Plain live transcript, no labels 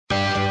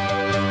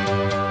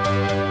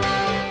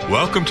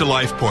Welcome to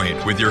Life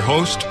Point with your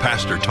host,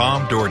 Pastor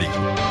Tom Dougherty.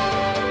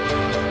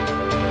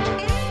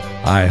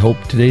 I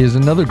hope today is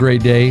another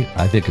great day.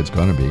 I think it's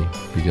going to be,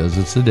 because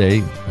it's the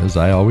day, as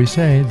I always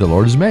say, the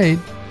Lord has made,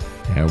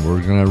 and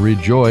we're going to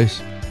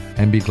rejoice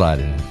and be glad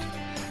in it.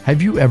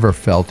 Have you ever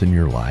felt in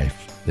your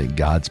life that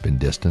God's been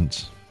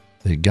distant?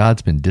 That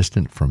God's been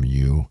distant from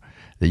you?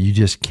 That you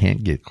just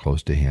can't get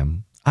close to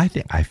Him? I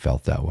think I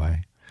felt that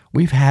way.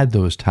 We've had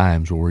those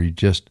times where we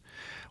just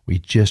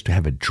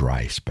have a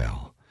dry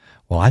spell.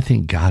 Well, I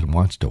think God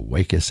wants to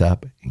wake us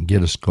up and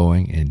get us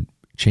going and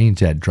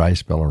change that dry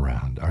spell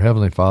around. Our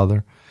Heavenly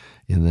Father,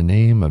 in the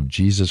name of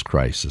Jesus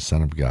Christ, the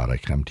Son of God, I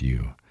come to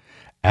you,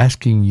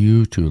 asking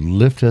you to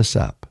lift us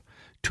up,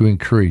 to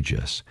encourage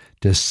us,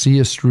 to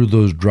see us through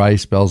those dry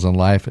spells in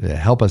life, to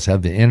help us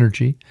have the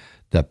energy,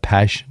 the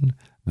passion,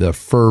 the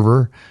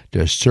fervor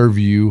to serve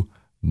you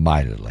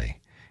mightily.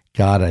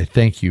 God, I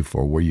thank you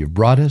for where you've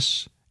brought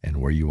us and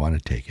where you want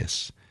to take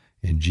us.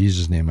 In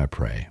Jesus' name I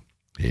pray.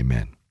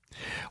 Amen.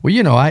 Well,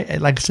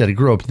 like I said, I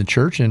grew up in the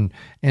church and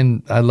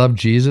I loved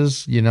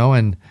Jesus,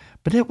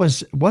 but it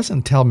wasn't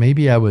until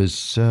maybe I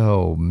was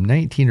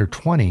 19 or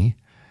 20.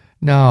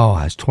 No,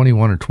 I was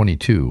 21 or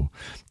 22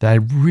 that I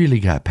really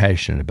got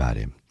passionate about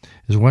Him.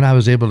 It was when I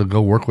was able to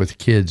go work with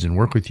kids and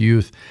work with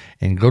youth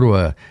and go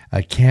to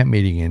a camp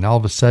meeting, and all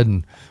of a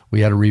sudden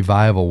we had a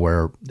revival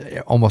where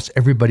almost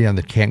everybody on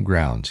the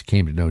campgrounds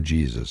came to know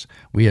Jesus.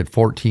 We had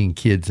 14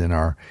 kids in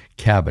our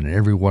cabin, and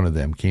every one of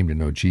them came to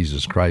know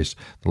Jesus Christ,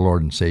 the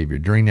Lord and Savior.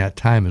 During that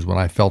time is when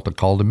I felt a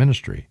call to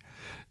ministry.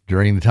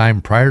 During the time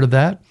prior to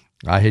that,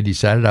 I had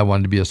decided I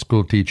wanted to be a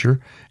school teacher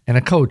and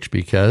a coach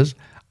because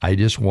I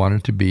just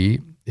wanted to be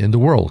in the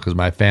world, because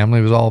my family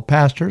was all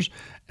pastors,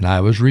 and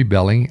I was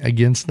rebelling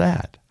against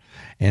that.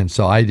 And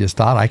so I just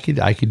thought I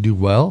could do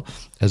well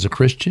as a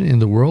Christian in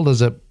the world,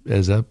 as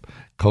a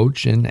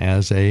coach and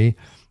as a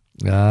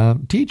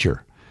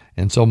teacher.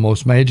 And so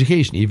most of my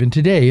education, even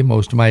today,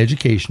 most of my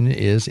education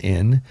is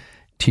in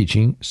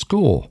teaching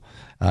school.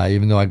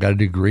 Even though I got a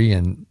degree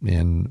in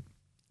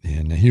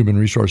human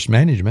resource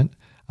management,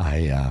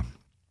 I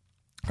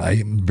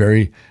am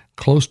very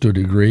close to a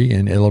degree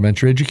in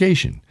elementary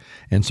education.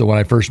 And so when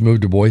I first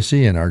moved to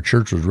Boise, and our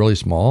church was really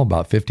small,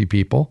 about 50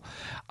 people,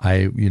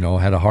 I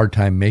had a hard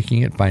time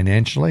making it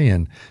financially.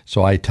 And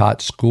so I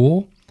taught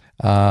school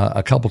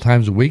a couple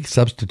times a week,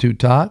 substitute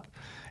taught,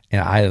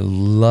 and I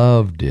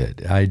loved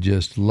it. I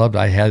just loved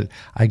it.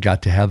 I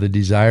got to have the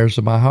desires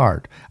of my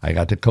heart. I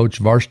got to coach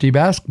varsity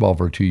basketball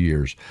for 2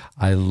 years.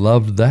 I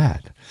loved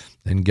that.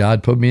 And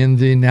God put me in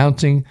the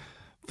announcing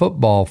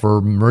football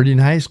for Meridian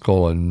High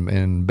School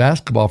and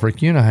basketball for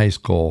CUNA High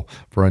School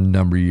for a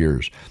number of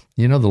years.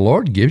 The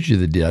Lord gives you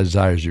the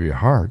desires of your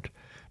heart,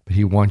 but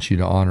He wants you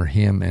to honor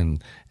Him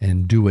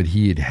and do what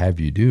He'd have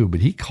you do. But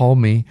He called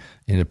me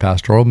into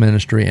pastoral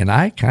ministry, and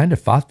I kind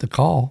of fought the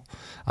call.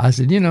 I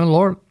said,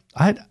 Lord,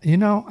 I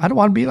don't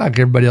want to be like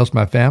everybody else in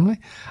my family.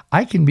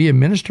 I can be a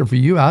minister for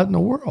you out in the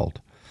world.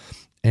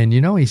 And,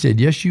 He said,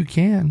 yes, you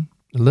can.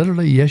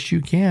 Literally, yes, you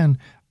can.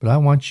 But I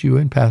want you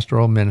in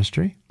pastoral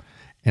ministry,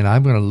 and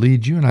I'm going to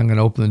lead you, and I'm going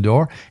to open the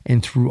door.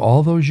 And through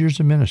all those years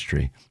of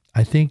ministry,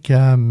 I think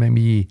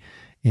maybe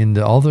in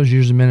all those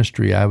years of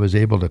ministry, I was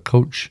able to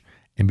coach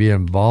and be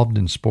involved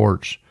in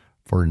sports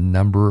for a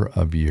number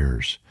of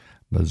years.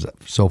 I was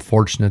so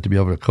fortunate to be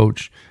able to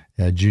coach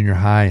junior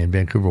high in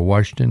Vancouver,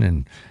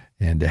 Washington,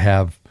 and to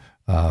have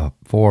 4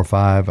 or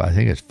 5, I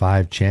think it's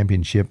 5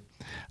 championship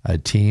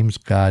teams.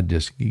 God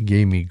just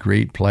gave me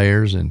great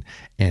players, and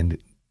a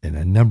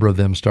number of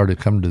them started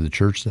coming to the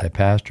church that I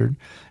pastored.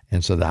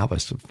 And so that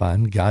was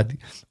fun. God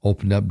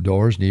opened up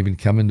doors, and even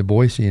coming to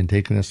Boise and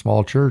taking a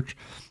small church,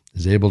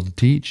 was able to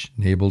teach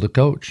and able to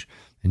coach.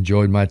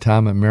 Enjoyed my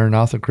time at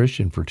Maranatha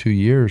Christian for 2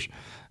 years,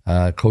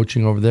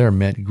 coaching over there.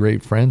 Met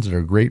great friends that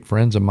are great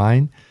friends of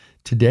mine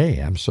today.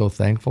 I'm so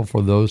thankful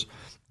for those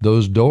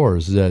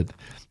doors that,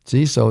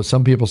 so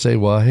some people say,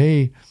 well,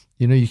 hey,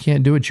 you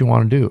can't do what you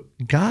want to do.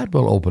 God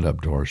will open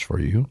up doors for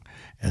you.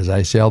 As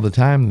I say all the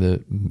time,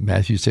 the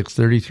Matthew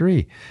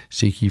 6:33,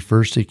 seek ye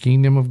first the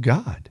kingdom of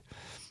God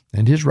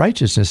and His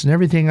righteousness, and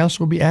everything else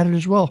will be added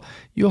as well.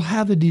 You'll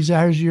have the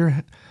desires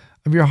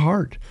of your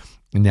heart.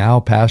 Now,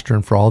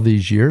 pastoring for all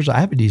these years, I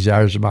have the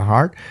desires of my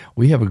heart.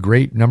 We have a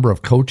great number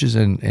of coaches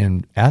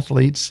and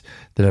athletes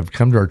that have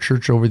come to our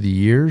church over the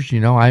years.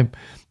 I'm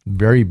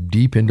very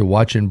deep into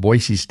watching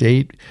Boise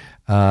State,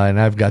 and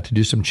I've got to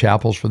do some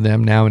chapels for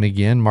them now and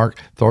again. Mark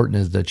Thornton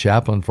is the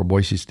chaplain for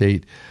Boise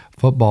State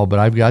football, but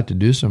I've got to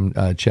do some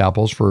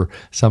chapels for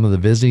some of the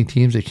visiting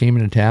teams that came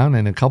into town,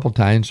 and a couple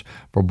times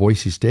for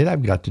Boise State,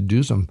 I've got to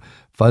do some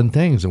fun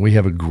things. And we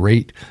have a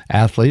great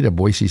athlete, a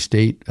Boise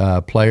State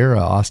player,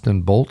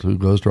 Austin Bolt, who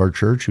goes to our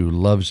church, who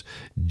loves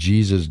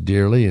Jesus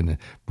dearly and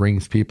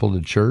brings people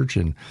to church.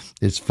 And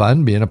it's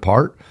fun being a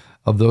part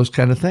of those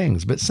kind of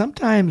things. But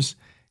sometimes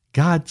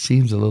God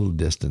seems a little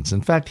distant.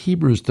 In fact,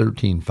 Hebrews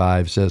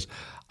 13:5 says,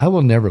 I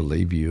will never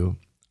leave you.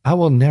 I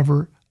will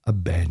never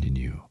abandon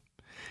you.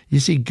 You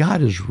see,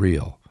 God is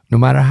real. No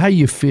matter how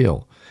you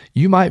feel,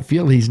 You might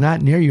feel he's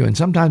not near you. And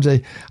sometimes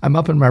I'm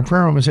up in my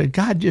prayer room and say,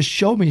 God, just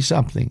show me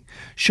something.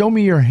 Show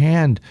me your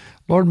hand.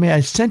 Lord, may I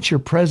sense your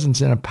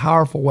presence in a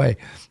powerful way.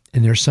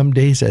 And there's some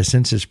days I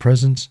sense his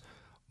presence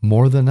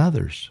more than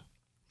others.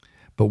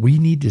 But we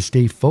need to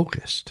stay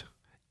focused,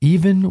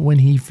 even when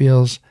he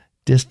feels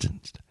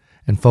distanced.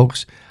 And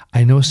folks,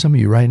 I know some of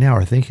you right now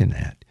are thinking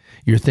that.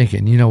 You're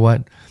thinking, you know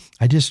what?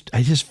 I just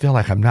feel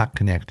like I'm not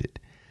connected.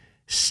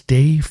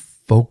 Stay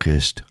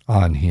focused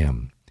on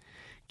him.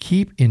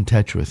 Keep in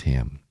touch with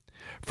him.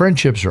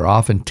 Friendships are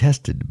often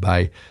tested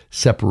by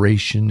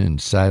separation and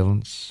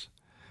silence.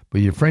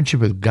 But your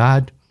friendship with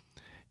God,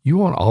 you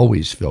won't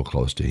always feel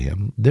close to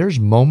him. There's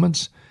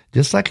moments,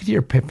 just like with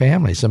your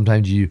family,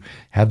 sometimes you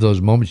have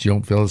those moments you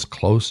don't feel as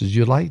close as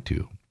you'd like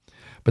to.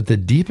 But the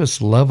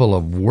deepest level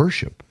of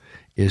worship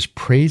is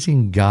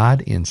praising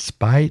God in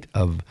spite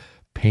of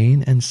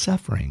pain and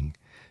suffering,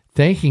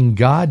 thanking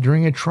God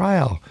during a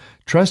trial,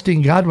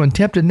 trusting God when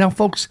tempted. Now,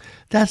 folks,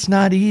 that's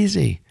not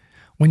easy.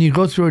 When you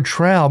go through a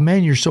trial,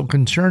 man, you're so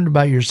concerned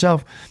about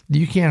yourself that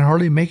you can't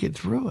hardly make it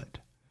through it.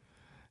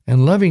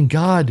 And loving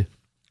God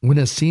when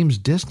it seems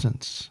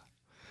distance.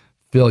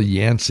 Phil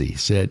Yancey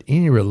said,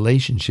 any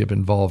relationship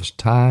involves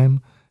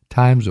times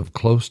of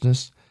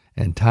closeness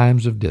and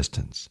times of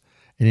distance.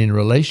 And in a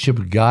relationship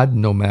with God,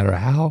 no matter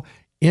how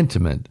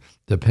intimate,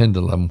 the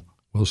pendulum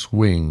will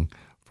swing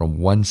from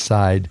one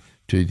side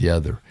to the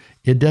other.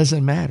 It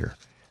doesn't matter.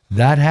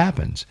 That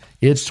happens.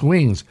 It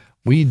swings.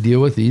 We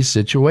deal with these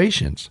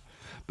situations.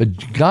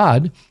 But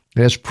God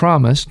has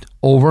promised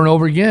over and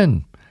over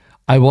again,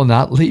 I will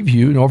not leave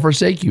you nor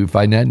forsake you.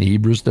 Find that in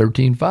Hebrews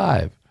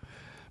 13:5.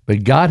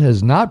 But God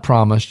has not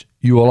promised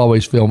you will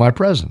always feel my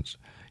presence.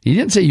 He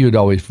didn't say you'd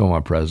always feel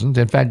my presence.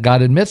 In fact,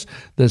 God admits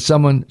that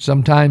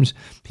sometimes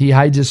he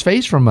hides his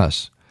face from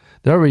us.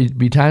 There will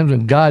be times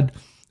when God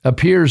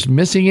appears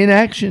missing in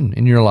action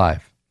in your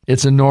life.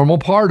 It's a normal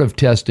part of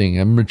testing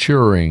and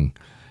maturing,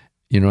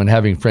 and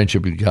having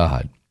friendship with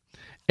God.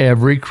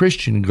 Every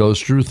Christian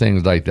goes through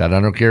things like that. I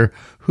don't care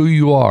who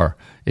you are.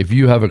 If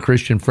you have a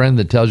Christian friend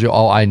that tells you,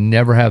 I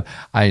never have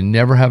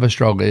a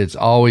struggle. It's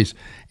always,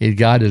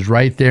 God is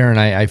right there, and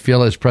I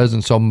feel his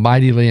presence so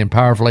mightily and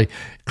powerfully,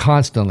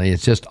 constantly.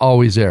 It's just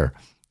always there.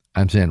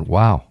 I'm saying,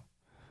 wow,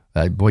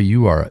 boy,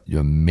 you are an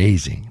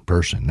amazing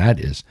person. That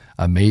is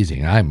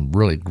amazing. I'm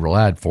really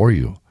glad for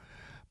you.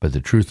 But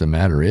the truth of the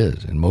matter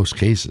is, in most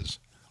cases,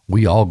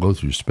 we all go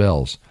through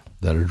spells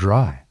that are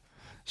dry.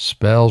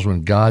 Spells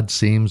when God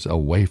seems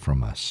away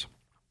from us.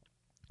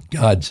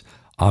 God's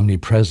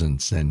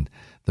omnipresence and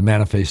the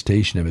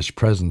manifestation of his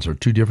presence are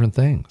two different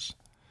things.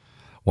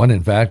 One,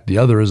 in fact, the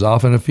other is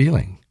often a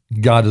feeling.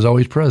 God is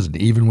always present,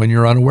 even when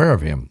you're unaware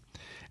of him.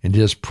 And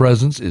his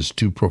presence is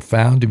too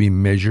profound to be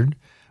measured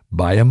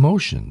by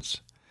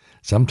emotions.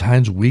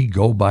 Sometimes we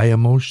go by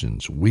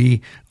emotions.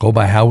 We go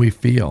by how we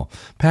feel.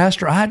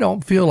 Pastor, I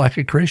don't feel like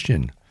a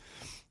Christian.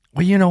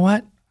 Well, you know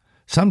what?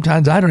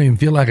 Sometimes I don't even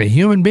feel like a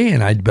human being,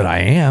 but I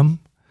am.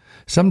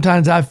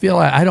 Sometimes I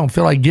don't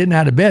feel like getting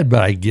out of bed,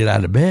 but I get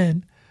out of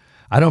bed.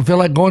 I don't feel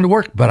like going to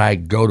work, but I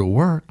go to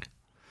work.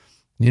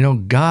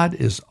 God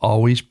is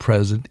always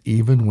present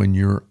even when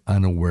you're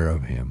unaware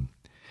of him.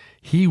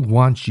 He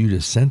wants you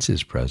to sense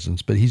his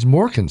presence, but he's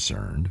more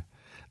concerned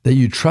that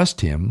you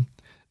trust him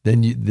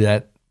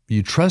that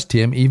you trust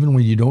him even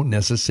when you don't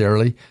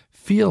necessarily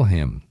feel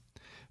him.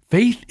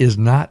 Faith is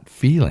not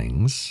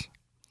feelings.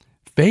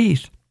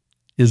 Faith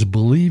is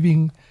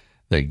believing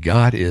that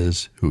God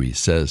is who he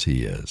says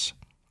he is.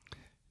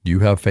 Do you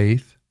have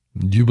faith?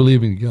 Do you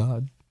believe in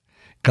God?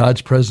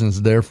 God's presence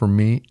is there for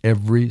me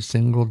every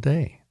single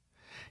day.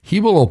 He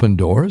will open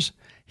doors.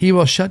 He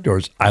will shut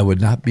doors. I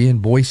would not be in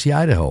Boise,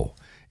 Idaho,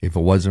 if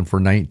it wasn't for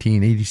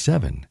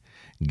 1987.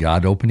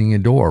 God opening a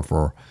door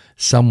for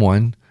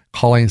someone,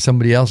 calling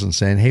somebody else and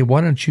saying, hey,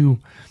 why don't you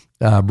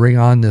bring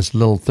on this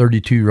little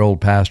 32-year-old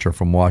pastor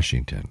from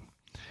Washington?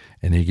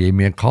 And he gave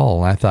me a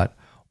call, and I thought,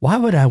 why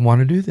would I want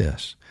to do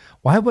this?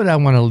 Why would I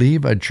want to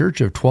leave a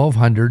church of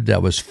 1,200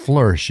 that was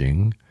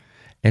flourishing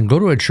and go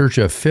to a church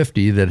of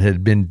 50 that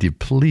had been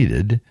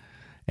depleted,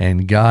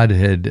 and God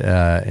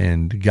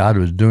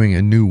was doing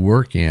a new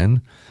work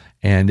in,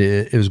 and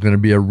it was going to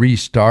be a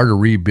restart, a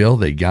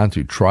rebuild. They'd gone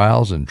through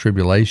trials and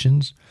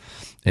tribulations.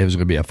 It was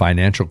going to be a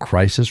financial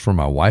crisis for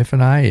my wife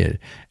and I.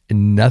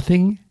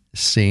 Nothing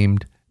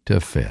seemed to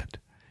fit.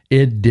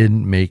 It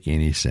didn't make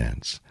any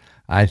sense.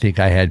 I think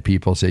I had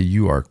people say,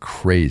 you are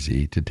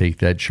crazy to take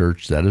that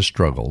church that has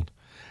struggled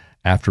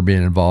after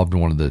being involved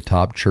in one of the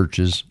top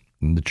churches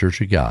in the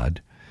Church of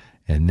God,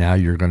 and now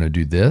you're going to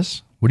do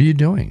this? What are you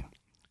doing?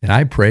 And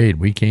I prayed.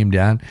 We came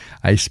down.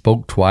 I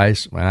spoke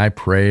twice, and I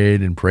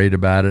prayed and prayed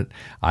about it.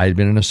 I had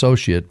been an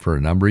associate for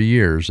a number of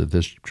years at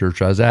this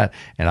church I was at,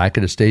 and I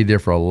could have stayed there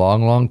for a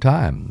long, long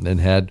time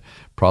and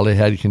probably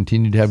had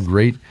continued to have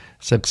great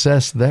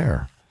success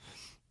there.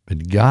 But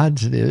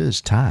it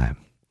was time.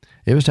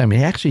 It was time.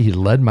 He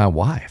led my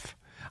wife.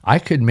 I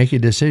couldn't make a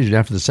decision.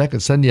 After the second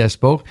Sunday I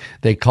spoke,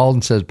 they called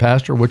and said,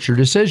 Pastor, what's your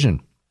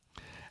decision?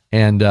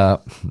 And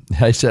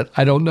I said,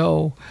 I don't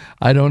know.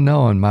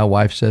 And my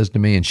wife says to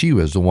me, and she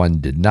was the one who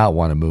did not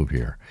want to move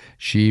here.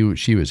 She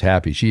was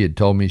happy. She had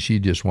told me she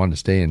just wanted to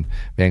stay in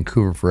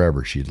Vancouver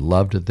forever. She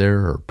loved it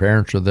there. Her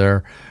parents are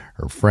there.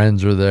 Her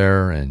friends are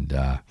there.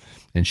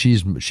 And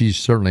she's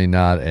certainly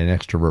not an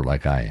extrovert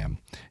like I am.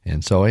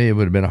 And so it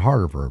would have been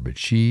harder for her. But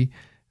she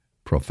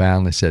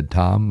profoundly said,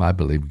 Tom, I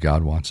believe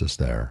God wants us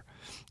there.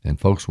 And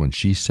folks, when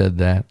she said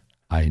that,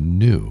 I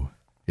knew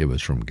it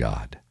was from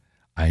God.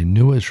 I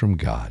knew it was from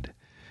God.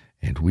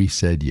 And we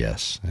said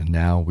yes. And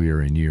now we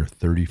are in year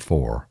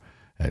 34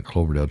 at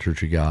Cloverdale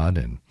Church of God.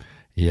 And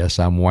yes,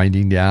 I'm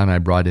winding down. I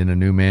brought in a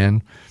new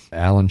man,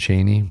 Alan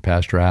Cheney,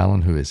 Pastor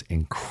Alan, who is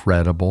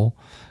incredible,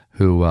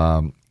 who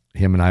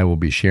him and I will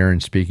be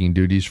sharing speaking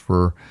duties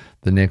for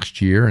the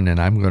next year. And then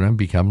I'm going to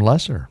become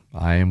lesser.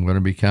 I am going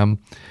to become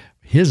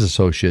his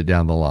associate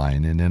down the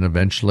line, and then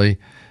eventually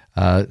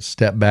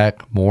step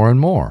back more and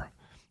more,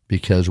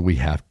 because we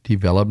have to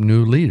develop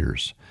new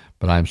leaders.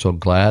 But I'm so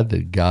glad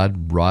that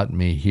God brought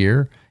me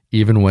here,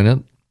 even when it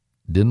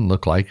didn't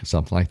look like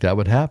something like that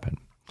would happen.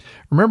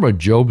 Remember what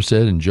Job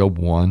said in Job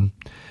 1?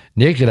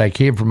 Naked I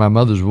came from my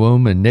mother's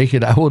womb, and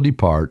naked I will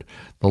depart.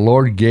 The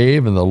Lord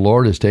gave, and the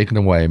Lord has taken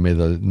away. May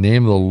the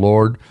name of the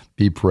Lord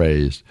be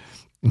praised.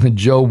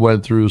 Job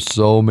went through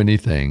so many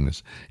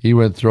things. He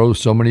went through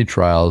so many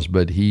trials,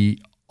 but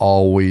he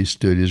always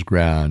stood his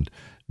ground,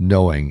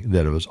 knowing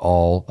that it was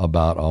all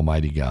about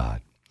Almighty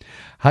God.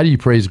 How do you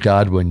praise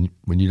God when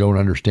you don't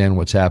understand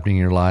what's happening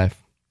in your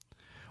life?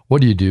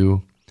 What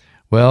do?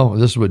 Well,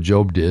 this is what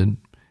Job did.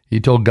 He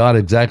told God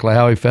exactly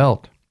how he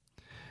felt.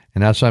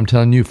 And that's why I'm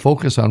telling you,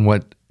 focus on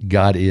what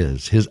God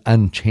is, his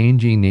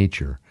unchanging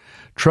nature.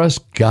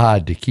 Trust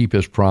God to keep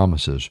his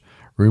promises.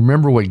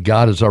 Remember what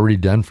God has already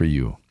done for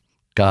you.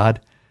 God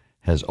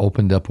has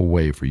opened up a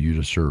way for you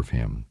to serve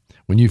him.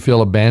 When you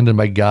feel abandoned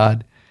by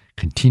God,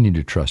 continue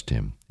to trust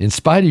him. In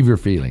spite of your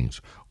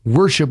feelings,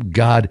 worship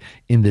God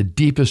in the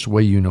deepest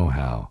way you know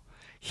how.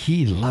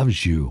 He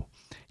loves you.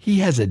 He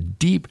has a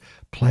deep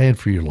plan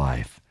for your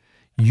life.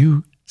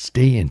 You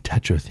stay in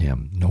touch with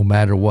him no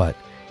matter what.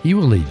 He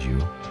will lead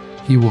you.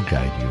 He will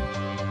guide you.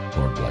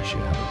 Lord bless you.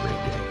 Have a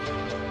great day.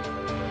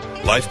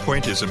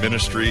 LifePoint is a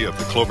ministry of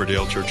the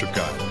Cloverdale Church of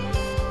God.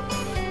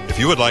 If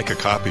you would like a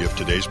copy of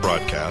today's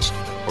broadcast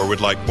or would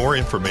like more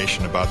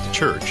information about the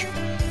church,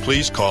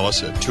 please call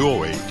us at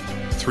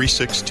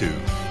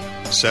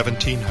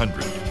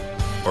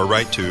 208-362-1700 or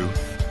write to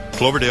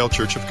Cloverdale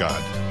Church of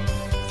God,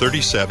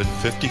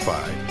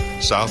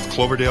 3755 South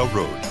Cloverdale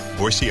Road,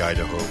 Boise,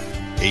 Idaho,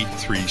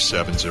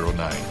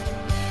 83709.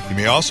 You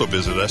may also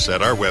visit us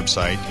at our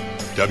website,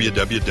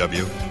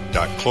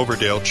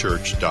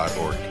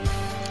 www.cloverdalechurch.org.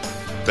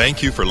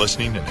 Thank you for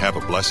listening and have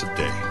a blessed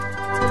day.